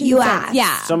 situation You sense. asked.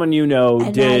 Yeah. someone you know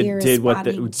And now you're did what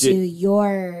responding to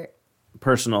your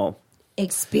personal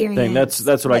experience. thing. That's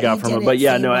what I but got you from it. didn't But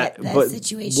yeah, say no. what the But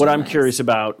situation what I'm was. curious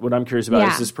about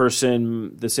Yeah. is this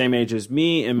person the same age as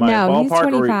me in my No, he's ballpark?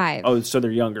 25. Oh, so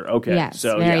they're younger. Okay, Yes,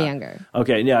 so very yeah. younger.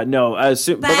 Okay, yeah, no.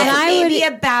 But maybe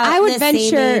about I would the same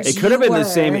venture- age it could have been you the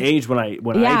same were. age when I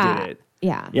Yeah. did it.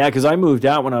 Yeah. Yeah, because I moved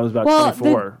out when I was about Well,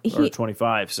 24 or he-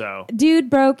 25. So Dude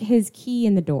broke his key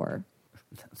in the door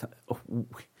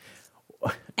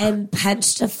and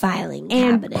punched a filing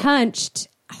and cabinet. punched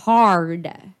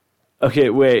hard. okay,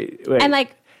 wait. And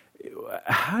like,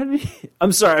 How did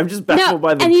I'm sorry, I'm just baffled No,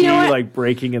 by the and you key know what? like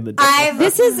breaking in the door. I've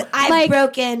like-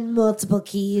 broken multiple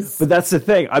keys. But that's the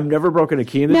thing. I've never broken a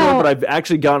key in the No. door, but I've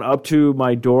actually gone up to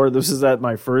my door. This is at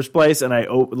my first place, and I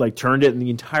turned it, and the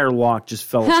entire lock just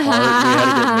fell apart. We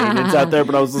had to get maintenance out there,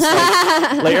 but I was just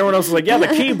like everyone else was like, "Yeah, the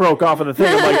key broke off of the thing."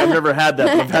 I'm like, I've never had that.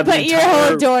 But I've had But your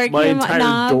whole door my came entire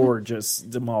knob. door just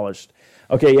demolished.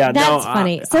 Okay, yeah, that's no,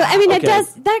 funny. So I mean, okay.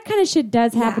 that kind of shit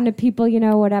does happen to people,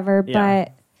 whatever. Yeah.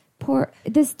 But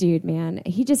this dude, man,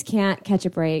 he just can't catch a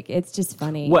break. It's just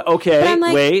funny. Well, okay, But I'm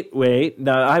like, wait.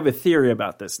 Now I have a theory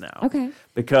about this now. Okay.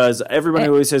 Because everybody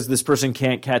always says this person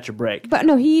can't catch a break. But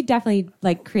no, he definitely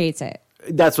like creates it.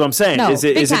 That's what I'm saying. No, is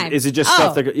it big time. is it just Oh.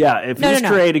 stuff that? Yeah, if No, he's no,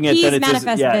 no. creating it, He's then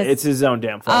manifested this. it's his own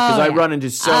damn fault. Because Oh, I yeah. run into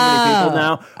so many people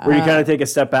now where you kind of take a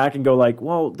step back and go like,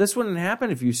 well, this wouldn't happen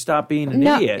if you stop being an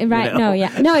idiot. Right? You know? No,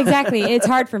 yeah, no, exactly. It's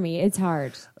hard for me. It's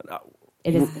hard.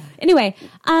 It is. Anyway,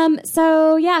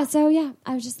 so yeah,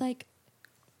 I was just like,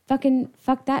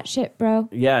 fuck that shit, bro.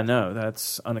 Yeah, no,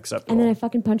 that's unacceptable. And then I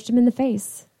fucking punched him in the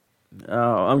face. Oh,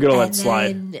 I'm gonna let it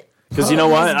slide. Because you know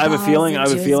what? I have a feeling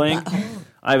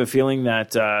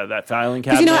that that filing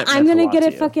cabinet. You know what? I'm meant a gonna lot get to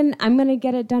it you. fucking. I'm gonna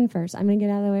get it done first. I'm gonna get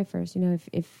it out of the way first. You know,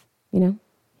 if you know,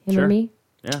 him Sure. or me.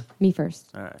 Yeah. Me first.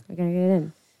 All right. I gotta get it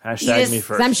in. Hashtag me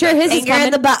first. 'Cause I'm sure his is Finger coming.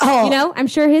 in the butthole. You know, I'm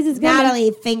sure his is coming.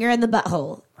 Natalie, finger in the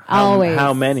butthole. Always.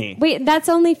 How many? Wait, that's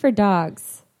only for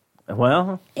dogs.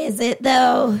 Well, Is it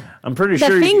though? I'm pretty The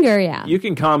sure finger, yeah. you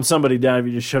can calm somebody down if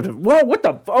you just shoved him. Whoa, what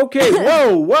the? Okay,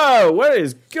 whoa, what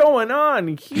is going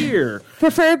on here?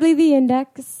 Preferably the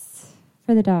index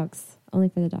for the dogs. Only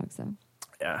for the dogs, though.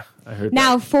 Yeah, I heard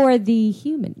Now that. for the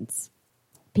humans,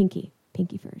 pinky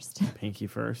first. Pinky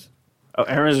first. Oh,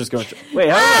 Aaron's just going. Wait,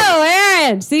 how? Oh,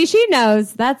 Erin! See, she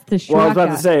knows. That's the shock. Well, I was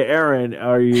about to say, Aaron,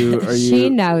 are you? She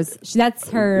knows. That's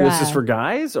her. This is for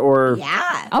guys, or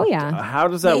Yeah. Oh yeah. how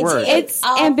does that work? It's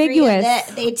all three of ambiguous.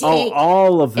 They take. Oh,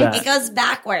 all of that. It goes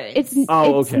backwards. It's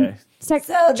okay. so then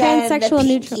the transsexual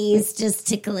neutral. pinky's just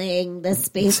tickling the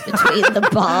space between the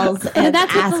balls and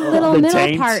That's the what the asshole. little The middle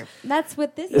taint? part. That's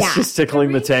what this It's is. just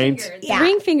tickling the taint. The Yeah.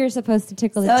 ring finger's supposed to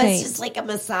tickle So the it's taint. just like a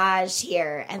massage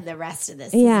here, and the rest of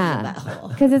this is Yeah, the butthole.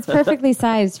 because it's perfectly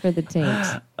sized for the taint.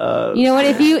 You know what?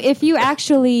 If you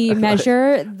actually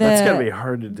measure the That's gonna be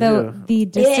hard to do. the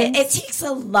distance. It takes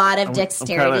a lot of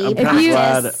dexterity. I'm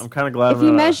practice. kind of glad. If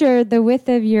you measure the width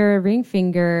of your ring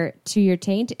finger to your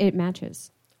taint, it matches.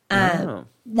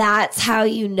 That's how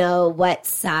you know what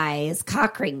size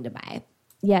cock ring to buy.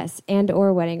 Yes, and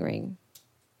or wedding ring.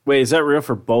 Wait, is that real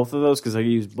for both of those? Because I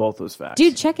use both those facts.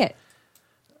 Dude, check it.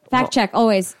 Fact check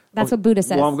always. That's what Buddha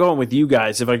says. Well, I'm going with you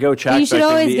guys. If I go check, You should fact,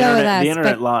 always the go with internet, us, the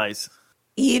internet but- lies.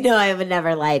 You know I would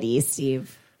never lie to you,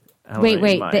 Steve. I don't know,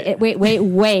 you might.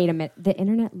 Wait a minute. The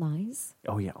internet lies?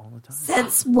 Oh yeah, all the time.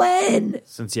 Since when?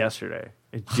 Since yesterday,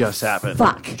 it just happened.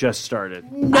 Fuck. It just started.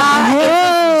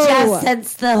 Just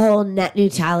since the whole net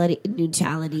neutrality.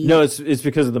 No, it's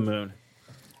because of the moon.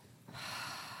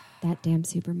 That damn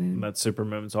supermoon. That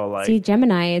supermoon's all like. See,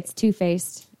 Gemini, it's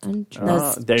two-faced. Untrue.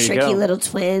 Those there you tricky go. little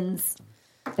twins.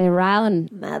 They're riling.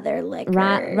 Mother lickers.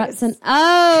 Rutson.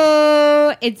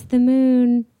 Oh, it's the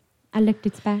moon. I licked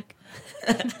its back.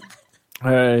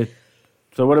 All right.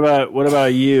 So what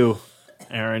about you,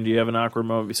 Aaron? Do you have an awkward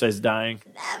moment besides dying?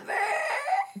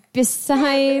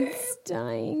 Besides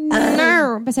dying.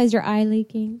 No. Besides your eye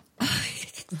leaking.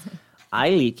 Eye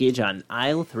leakage on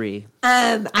aisle 3.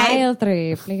 I Aisle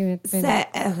 3. said,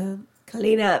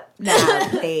 clean up now,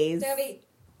 please.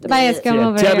 Tobias, come Yeah,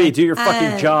 over Debbie, here. do your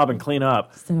fucking job and clean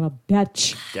up. Son of a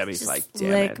bitch. Debbie's Just like, damn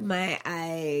lick it. my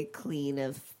eye clean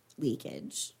of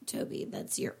leakage, Toby.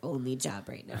 That's your only job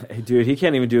right now. Hey, dude, he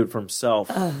can't even do it for himself.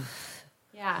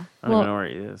 Yeah. I don't even know where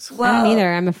he is. I don't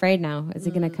either. I'm afraid now. Is it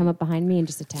going to come up behind me and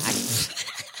just attack?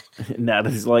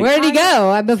 Natalie's like, Where did he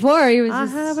go? Before he was I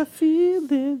just... have a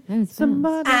feeling That was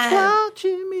somebody's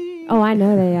watching me. Oh, I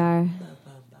know they are.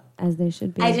 As they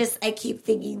should be. I keep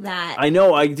thinking that. I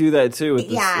know, I do that too with,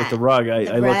 Yeah. with the rug. I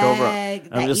look over, rug I'm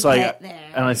that just you like, put there.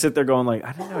 and I sit there going like,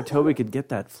 I didn't know Toby could get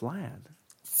that flat.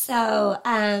 So,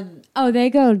 Oh,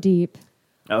 they go deep.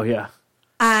 Oh yeah.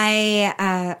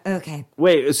 okay.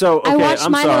 Wait, so okay, I watched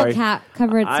I'm my sorry. little cat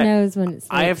cover its nose when it's.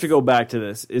 I have to go back to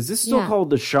this. Is this still Yeah. called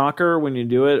the shocker when you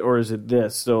do it, or is it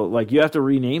this? So like you have to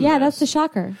rename. Yeah, this. that's the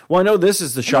shocker. Well, I know this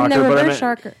is the shocker, then the but I reverse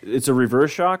meant, shocker. it's a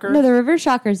reverse shocker. No, the reverse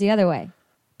shocker is the other way.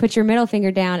 Put your middle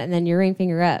finger down and then your ring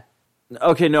finger up.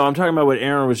 Okay, no, I'm talking about what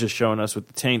Aaron was just showing us with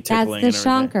the taint That's tickling. the and everything.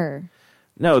 shocker.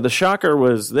 No, the shocker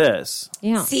was this.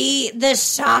 Yeah. See, the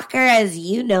shocker, as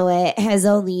you know it, has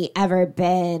only ever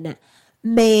been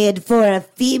made for a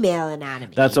female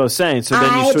anatomy. That's what I was saying. So then you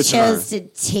I switch it on. chose to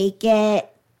take it.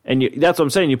 And that's what I'm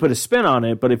saying. You put a spin on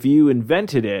it, but if you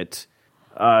invented it,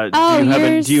 Oh,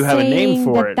 do you have a name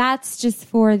for it? That's just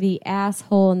for the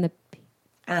asshole and the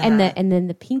and then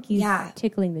the pinky's Yeah.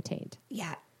 tickling the taint.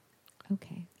 Yeah,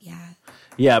 Okay. yeah.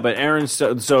 Yeah, but Aaron.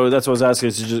 So that's what I was asking.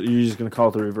 Is you're just going to call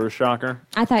it the reverse shocker?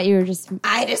 I thought you were just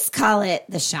I just call it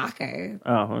the shocker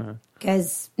Oh, okay.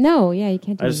 because no. Yeah, you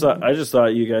can't do that. I just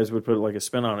thought you guys would put like a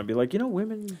spin on it, and be like,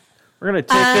 women, we're going to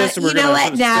take this, and we're you going know to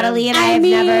what, Natalie and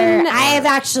I have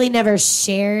actually never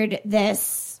shared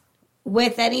this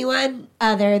with anyone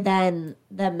other than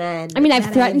the men. I mean,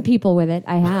 I've threatened people with it.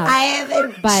 I have. I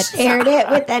haven't shared it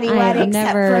with anyone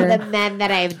except for the men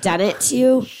that I've done it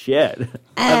to. Shit.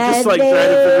 I'm just like trying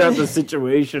to figure out the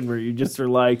situation where you just are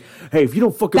like, hey, if you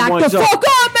don't fucking Back want the fuck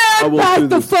up, man! Back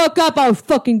the fuck up! I'll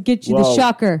fucking get you the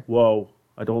shocker. Whoa.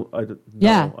 I don't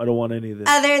want any of this.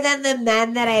 Other than the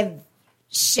men that I've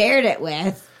shared it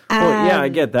with. Well, I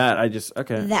get that. I just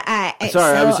Sorry,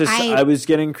 I was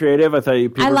getting creative. I thought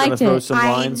people were going to throw some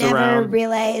lines around. I never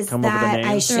realized that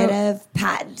I should have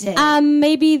patented.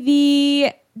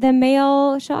 Maybe the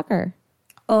male shocker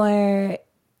or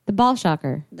the ball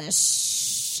shocker, the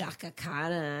shaka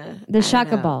kana, the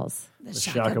shaka balls, the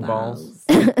shaka balls,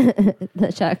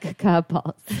 the shaka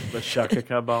balls, the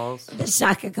shaka balls, the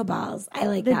shaka balls. I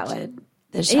like that one.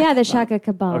 The shaka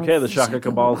cabals. Okay, the shaka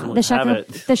cabals. The shaka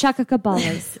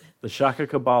cabalas. The shaka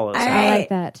cabalas. I like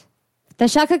that. The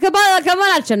shaka cabala. Come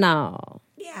on, now.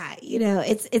 Yeah,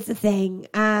 it's a thing.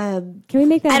 Can we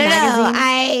make that?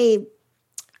 I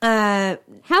don't know.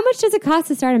 How much does it cost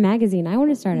to start a magazine? I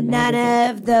want to start a magazine. None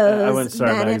of those. I wouldn't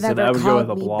start a magazine. I would go with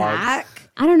a blog. Back.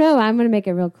 I don't know. I'm going to make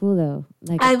it real cool though,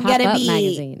 like a pop-up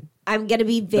magazine. I'm going to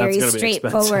be very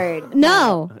straightforward.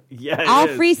 No. Yeah, all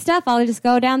free stuff. I'll just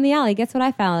go down the alley. Guess what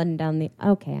I found down the...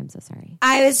 Okay, I'm so sorry.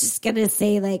 I was just going to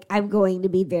say, I'm going to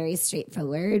be very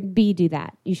straightforward. Do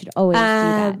that. You should always do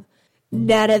that.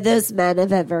 None of those men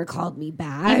have ever called me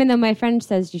back. Even though my friend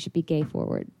says you should be gay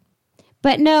forward.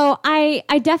 But no, I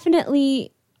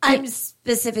definitely... I'm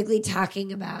specifically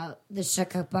talking about the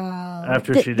shaka ball.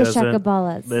 After she does the shaka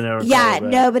ballas. They never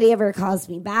nobody ever calls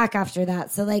me back after that.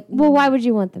 So well, why would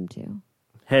you want them to?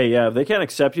 Hey, yeah, if they can't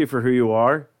accept you for who you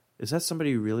are, is that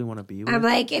somebody you really want to be with? I'm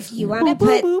like, if you want to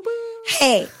put,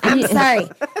 hey, I'm sorry,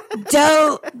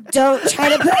 don't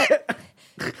try to put.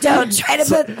 Don't try to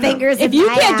put fingers in my ass. If you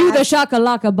can't do the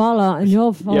shaka-laka balla and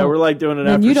your fault, yeah, we're like doing it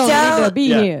after. Then you don't need to be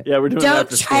here. Yeah, we're doing it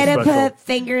after. Don't try to put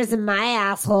fingers in my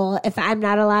asshole if I'm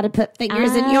not allowed to put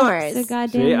fingers in yours.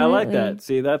 See, I like that.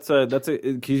 See, that's a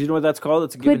because you know what that's called?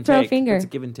 It's a give and take. Finger. It's a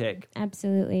give and take.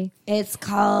 Absolutely. It's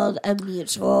called a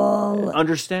mutual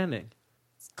understanding.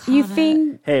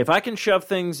 Hey, if I can shove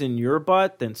things in your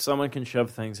butt, then someone can shove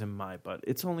things in my butt.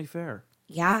 It's only fair.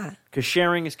 Yeah. Because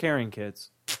sharing is caring, kids.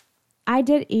 I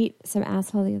did eat some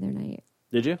asshole the other night.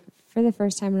 Did you? For the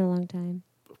first time in a long time.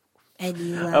 And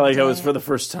you loved I like how it it was for the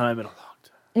first time in a long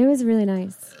time. It was really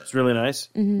nice. It's really nice.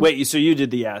 Mm-hmm. Wait, so you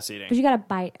did the ass eating? But you got to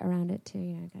bite around it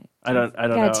too. I don't know.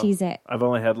 Got to tease it. I've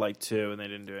only had 2, and they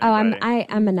didn't do it. Oh,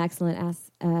 I'm an excellent ass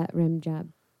rim job.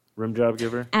 Rim job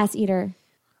giver. Ass eater.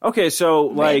 Okay, so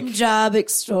rim job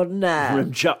extraordinaire.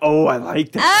 Rim job. Oh, I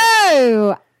like that.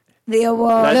 Oh. The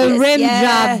award, the rim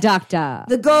job doctor,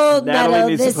 the gold Natalie medal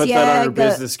needs this to put year. That on her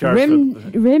business card.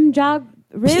 Rim job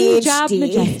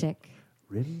majestic.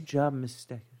 Rim job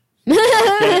mistake.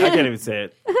 I can't even say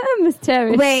it.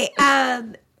 Mysterious. Wait,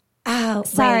 sorry.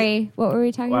 Wait. What were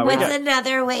we talking about? What's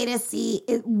another way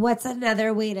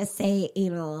to say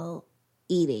anal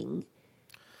eating?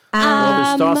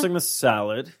 There's tossing the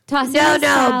salad. Tossing salad. But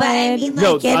I mean,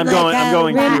 I'm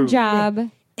going rim through.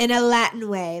 job. In a Latin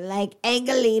way, like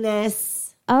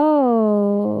Angelinus.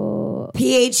 Oh.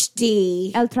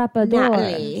 PhD. El Trapador.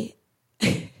 Natalie.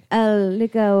 El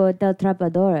Lico del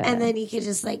Trapador. And then you could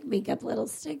just make up little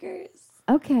stickers.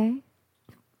 Okay.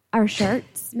 Our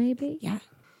shirts, maybe? Yeah.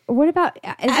 What about...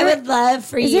 I would love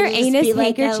for you to anus be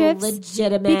handkerchiefs? A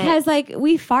legitimate... Because,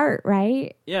 we fart,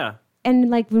 right? Yeah.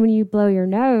 And, when you blow your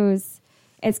nose,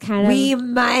 it's kind of... We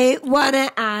might want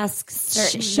to ask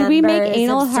certain Should we make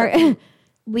anal heart...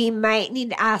 We might need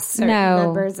to ask certain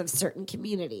members of certain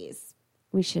communities.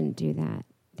 We shouldn't do that.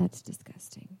 That's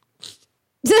disgusting.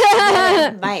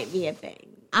 That might be a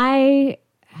thing. I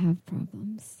have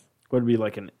problems. Would it be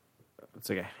it's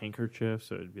like a handkerchief,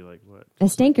 so it'd be like what? A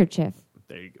stankerchief.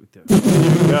 There you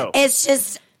go. It's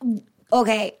just,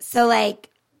 okay, so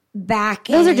back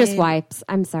Those are just wipes.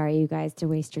 I'm sorry, you guys, to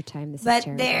waste your time. This is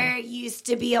terrible. But there used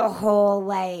to be a whole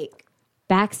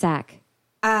back sack.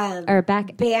 Or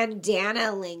back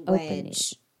bandana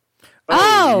language.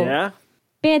 Oh, yeah,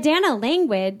 bandana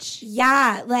language.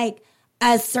 Yeah,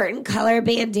 a certain color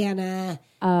bandana,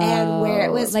 and where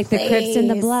it was the Crips and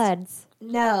the Bloods.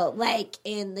 No,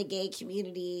 in the gay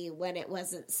community when it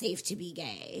wasn't safe to be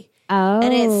gay. Oh,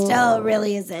 and it still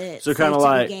really isn't. So kind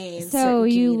of So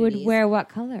you would wear what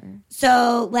color?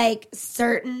 So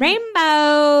certain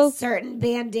rainbow, certain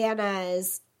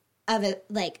bandanas of a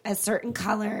certain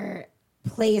color.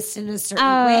 Placed in a certain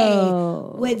way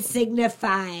would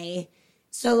signify.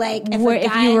 So, if a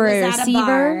guy you were was a at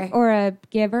receiver a bar or a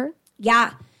giver,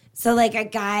 yeah. So, like, a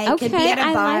guy could be Okay, at a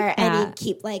I bar like and that. he'd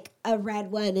keep, like, a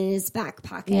red one in his back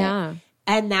pocket. Yeah.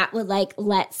 And that would, like,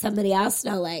 let somebody else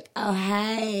know, like, oh,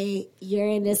 hey, you're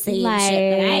in the same Like,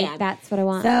 shit that I am. that's what I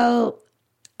want. So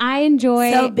I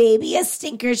enjoy. maybe a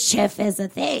stinker chiff is a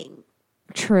thing.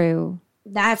 True.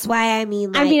 That's why I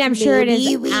mean, like, I'm sure it is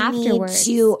maybe we afterwards.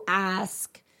 need to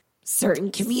ask certain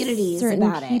communities Certain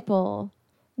about people.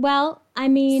 Well, I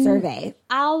mean, Survey.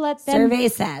 I'll let them. Survey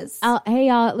says. Hey,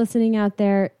 y'all listening out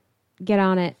there, get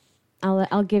on it.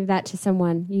 I'll give that to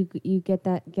someone. You get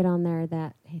on there,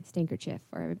 that stinker chiff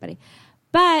for everybody.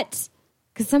 But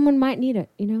because someone might need it,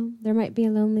 there might be a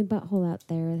lonely butthole out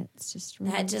there that's just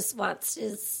That just wants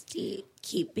to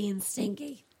keep being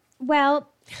stinky. Well,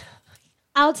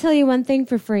 I'll tell you one thing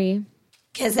for free.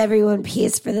 Because everyone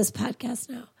pays for this podcast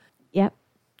now. Yep.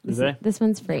 Do they? This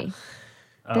one's free.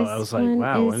 Oh, I was like,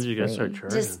 wow, when did you guys start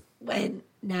charging? Just when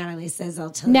Natalie says,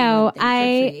 I'll tell you No, one thing for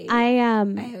free,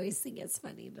 I always think it's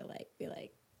funny to like be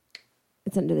like,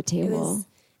 it's under the table.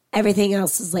 Everything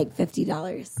else is like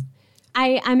 $50.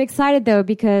 I'm excited though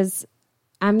because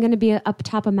I'm going to be up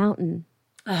top a mountain,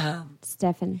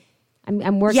 Stefan.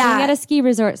 I'm working at a ski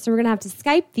resort, so we're going to have to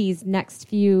Skype these next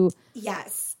few.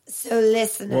 Yes. So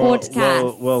listeners. Well,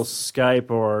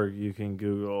 Skype or you can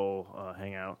Google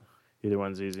Hangout. Either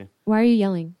one's easy. Why are you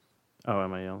yelling? Oh,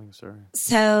 am I yelling? Sorry.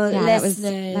 So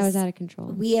listeners. That was out of control.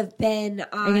 We have been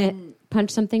Are you going to punch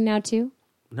something now too?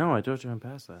 No, I told you I'm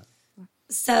past that.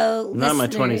 So I'm not in my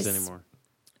 20s anymore.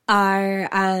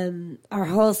 Our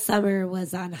whole summer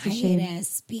was on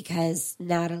hiatus because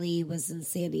Natalie was in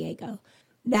San Diego.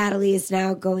 Natalie is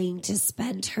now going to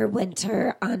spend her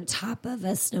winter on top of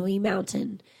a snowy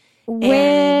mountain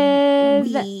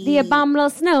with the abominable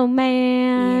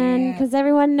snowman, because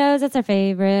everyone knows that's our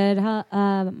favorite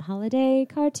holiday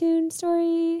cartoon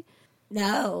story.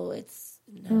 No, it's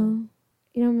no. Oh,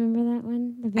 you don't remember that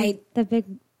one? The big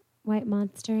white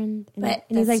monster, and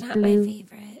he's like not blue. My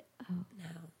favorite. Oh no,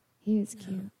 he was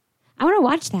cute. I want to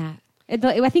watch that.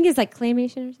 I think it's like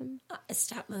claymation or something.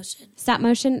 Stop motion. Stop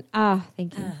motion. Oh,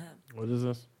 thank you. What is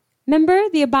this? Remember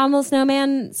the abominable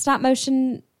snowman stop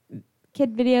motion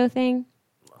kid video thing?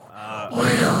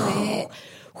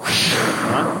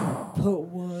 Put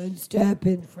one step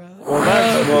in front.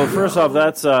 Well, first off,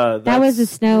 that's that was the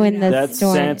snow in the that's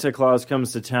storm. Santa Claus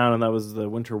Comes to Town, and that was the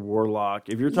Winter Warlock.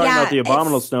 If you're talking about the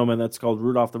Abominable Snowman, that's called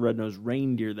Rudolph the Red-Nosed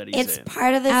Reindeer that he's in. It's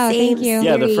part of the same series.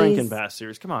 Yeah, the Frankenbass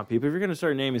series. Come on, people. If you're going to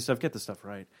start naming stuff, get the stuff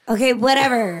right. Okay,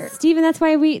 whatever. Steven, that's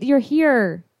why you're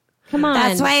here. Come on.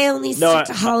 That's why I only stick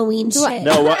to Halloween shit.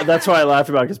 No, that's why I laughed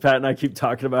about it, because Pat and I keep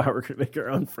talking about how we're going to make our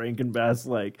own Frankenbass,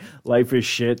 like, life is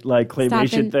shit, like,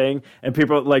 claymation thing. And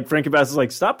people, like, Frankenbass is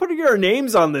like, stop putting our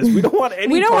names on this. We don't want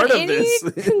any part of this.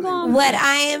 What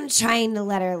I am trying to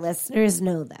let our listeners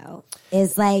know, though,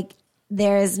 is, like,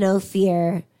 there is no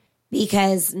fear,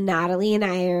 because Natalie and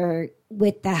I are,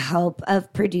 with the help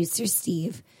of producer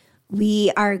Steve,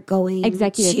 we are going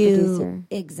executive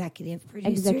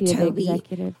producer Toby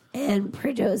and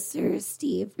producer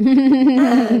Steve.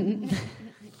 Goddamn.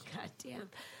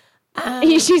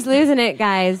 She's losing it,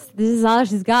 guys. This is all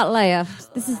she's got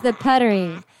left. This is the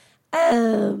puttering.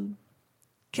 At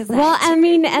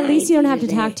least you don't have to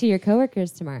talk to your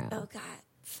coworkers tomorrow. Oh God,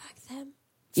 fuck them.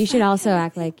 You should also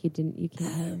act like you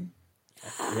can't.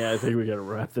 Yeah, I think we got to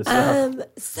wrap this up.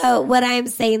 So what I'm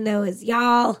saying though is,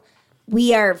 y'all,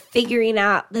 we are figuring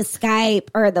out the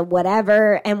Skype or the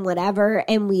whatever, and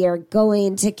we are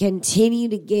going to continue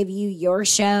to give you your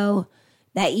show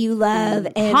that you love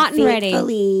and hot and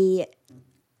faithfully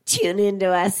tune into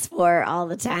us for all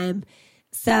the time.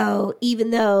 So even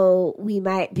though we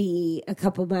might be a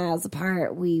couple miles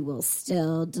apart, we will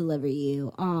still deliver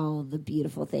you all the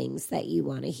beautiful things that you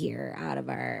want to hear out of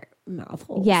our mouth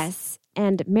holes. Yes.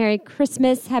 And Merry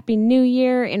Christmas, Happy New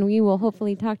Year, and we will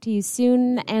hopefully talk to you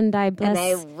soon. And I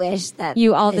wish that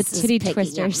you all the titty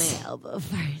twisters. My elbow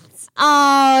farts.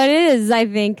 Oh, it is, I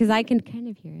think, because I can kind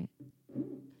of hear it.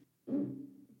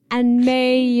 And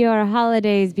may your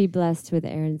holidays be blessed with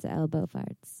Aaron's elbow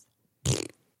farts.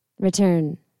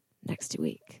 Return next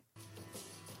week.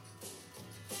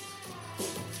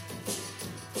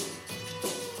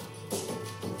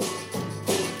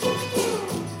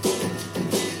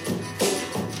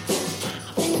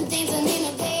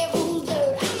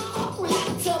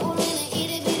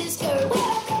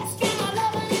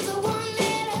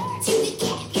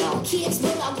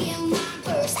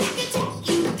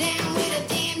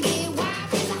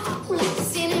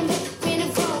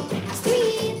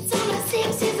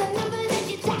 Six is a number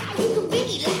that you die. You can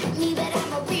be like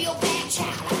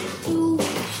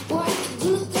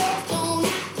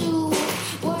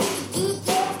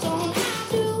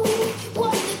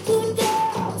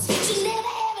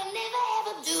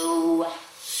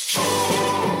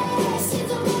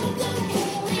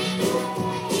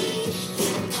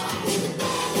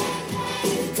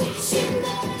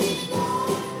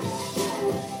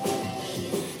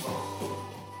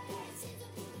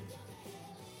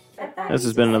This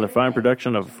has been another fine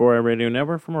production of 4i Radio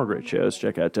Network. For more great shows,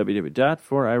 check out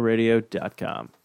www.4iradio.com.